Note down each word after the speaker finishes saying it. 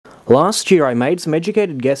Last year I made some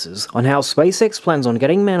educated guesses on how SpaceX plans on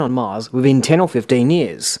getting man on Mars within 10 or 15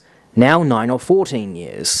 years, now 9 or 14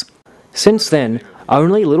 years. Since then,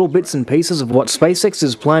 only little bits and pieces of what SpaceX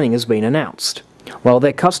is planning has been announced, while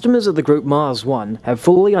their customers at the group Mars One have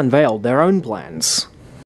fully unveiled their own plans.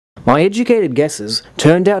 My educated guesses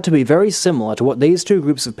turned out to be very similar to what these two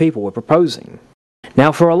groups of people were proposing.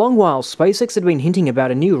 Now, for a long while, SpaceX had been hinting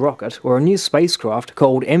about a new rocket or a new spacecraft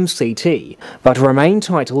called MCT, but remained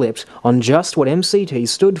tight-lipped on just what MCT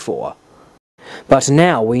stood for. But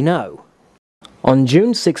now we know. On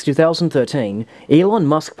June 6, 2013, Elon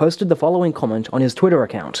Musk posted the following comment on his Twitter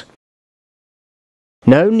account.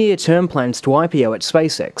 No near-term plans to IPO at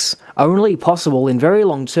SpaceX, only possible in very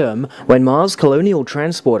long term when Mars Colonial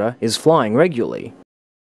Transporter is flying regularly.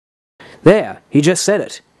 There, he just said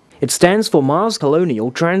it. It stands for Mars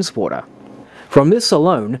Colonial Transporter. From this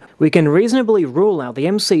alone, we can reasonably rule out the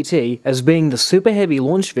MCT as being the Super Heavy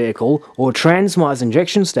Launch Vehicle or Trans-Mars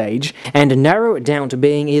Injection Stage, and narrow it down to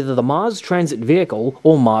being either the Mars Transit Vehicle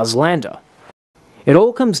or Mars Lander. It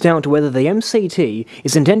all comes down to whether the MCT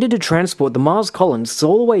is intended to transport the Mars colonists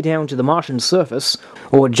all the way down to the Martian surface,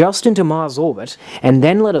 or just into Mars orbit, and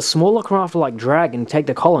then let a smaller craft like Dragon take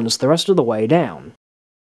the colonists the rest of the way down.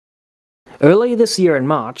 Earlier this year in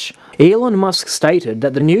March, Elon Musk stated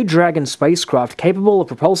that the new Dragon spacecraft capable of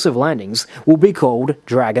propulsive landings will be called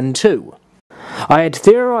Dragon 2. I had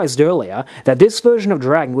theorized earlier that this version of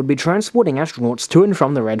Dragon would be transporting astronauts to and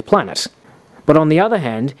from the Red Planet. But on the other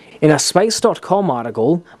hand, in a Space.com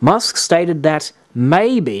article, Musk stated that,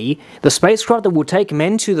 maybe, the spacecraft that will take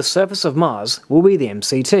men to the surface of Mars will be the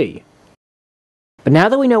MCT. But now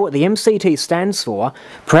that we know what the MCT stands for,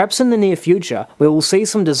 perhaps in the near future we will see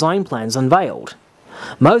some design plans unveiled.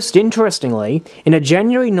 Most interestingly, in a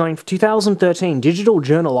January 9, 2013 Digital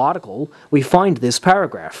Journal article, we find this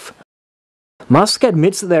paragraph. Musk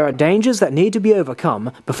admits that there are dangers that need to be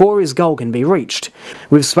overcome before his goal can be reached.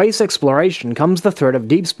 With space exploration comes the threat of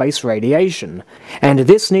deep space radiation, and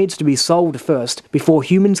this needs to be solved first before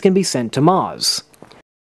humans can be sent to Mars.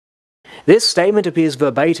 This statement appears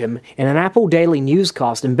verbatim in an Apple Daily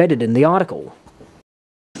newscast embedded in the article.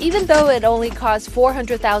 Even though it only costs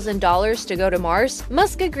 $400,000 to go to Mars,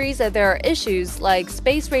 Musk agrees that there are issues like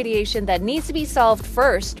space radiation that needs to be solved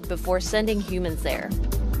first before sending humans there.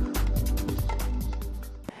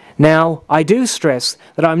 Now, I do stress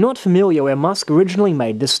that I'm not familiar where Musk originally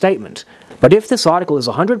made this statement, but if this article is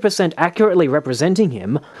 100% accurately representing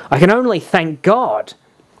him, I can only thank God.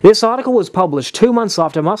 This article was published 2 months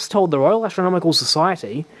after Musk told the Royal Astronomical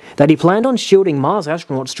Society that he planned on shielding Mars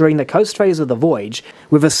astronauts during the coast phase of the voyage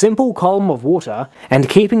with a simple column of water and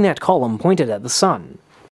keeping that column pointed at the sun.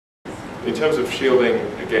 In terms of shielding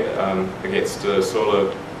against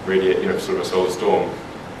solar radiation, sort of a solar storm,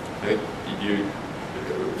 I think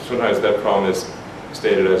sometimes that problem is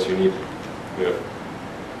stated as you need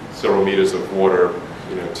several meters of water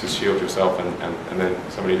to shield yourself, and then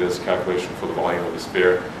somebody does calculation for the volume of the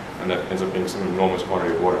sphere, and that ends up being some enormous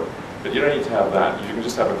quantity of water. But you don't need to have that. You can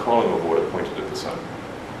just have a column of water pointed at the sun,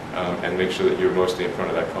 and make sure that you're mostly in front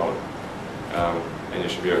of that column, and you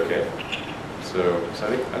should be okay. So I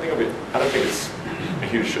don't think it's a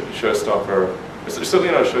huge showstopper. It's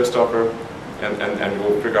certainly not a showstopper, and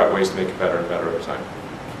we'll figure out ways to make it better and better over time.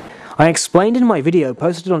 I explained in my video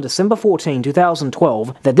posted on December 14,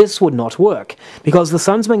 2012 that this would not work, because the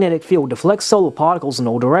sun's magnetic field deflects solar particles in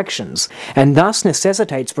all directions, and thus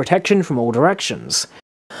necessitates protection from all directions.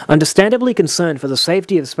 Understandably concerned for the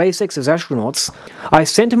safety of SpaceX's astronauts, I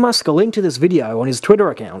sent Musk a link to this video on his Twitter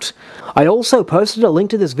account. I also posted a link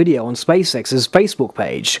to this video on SpaceX's Facebook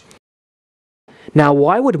page. Now,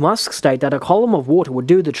 why would Musk state that a column of water would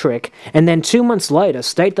do the trick, and then 2 months later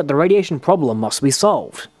state that the radiation problem must be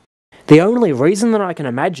solved? The only reason that I can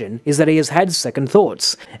imagine is that he has had second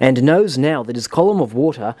thoughts, and knows now that his column of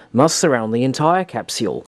water must surround the entire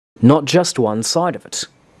capsule, not just one side of it.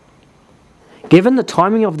 Given the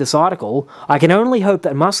timing of this article, I can only hope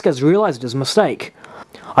that Musk has realized his mistake.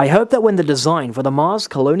 I hope that when the design for the Mars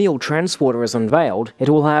Colonial Transporter is unveiled, it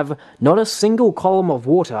will have not a single column of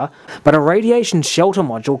water, but a radiation shelter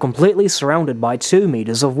module completely surrounded by 2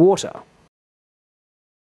 meters of water.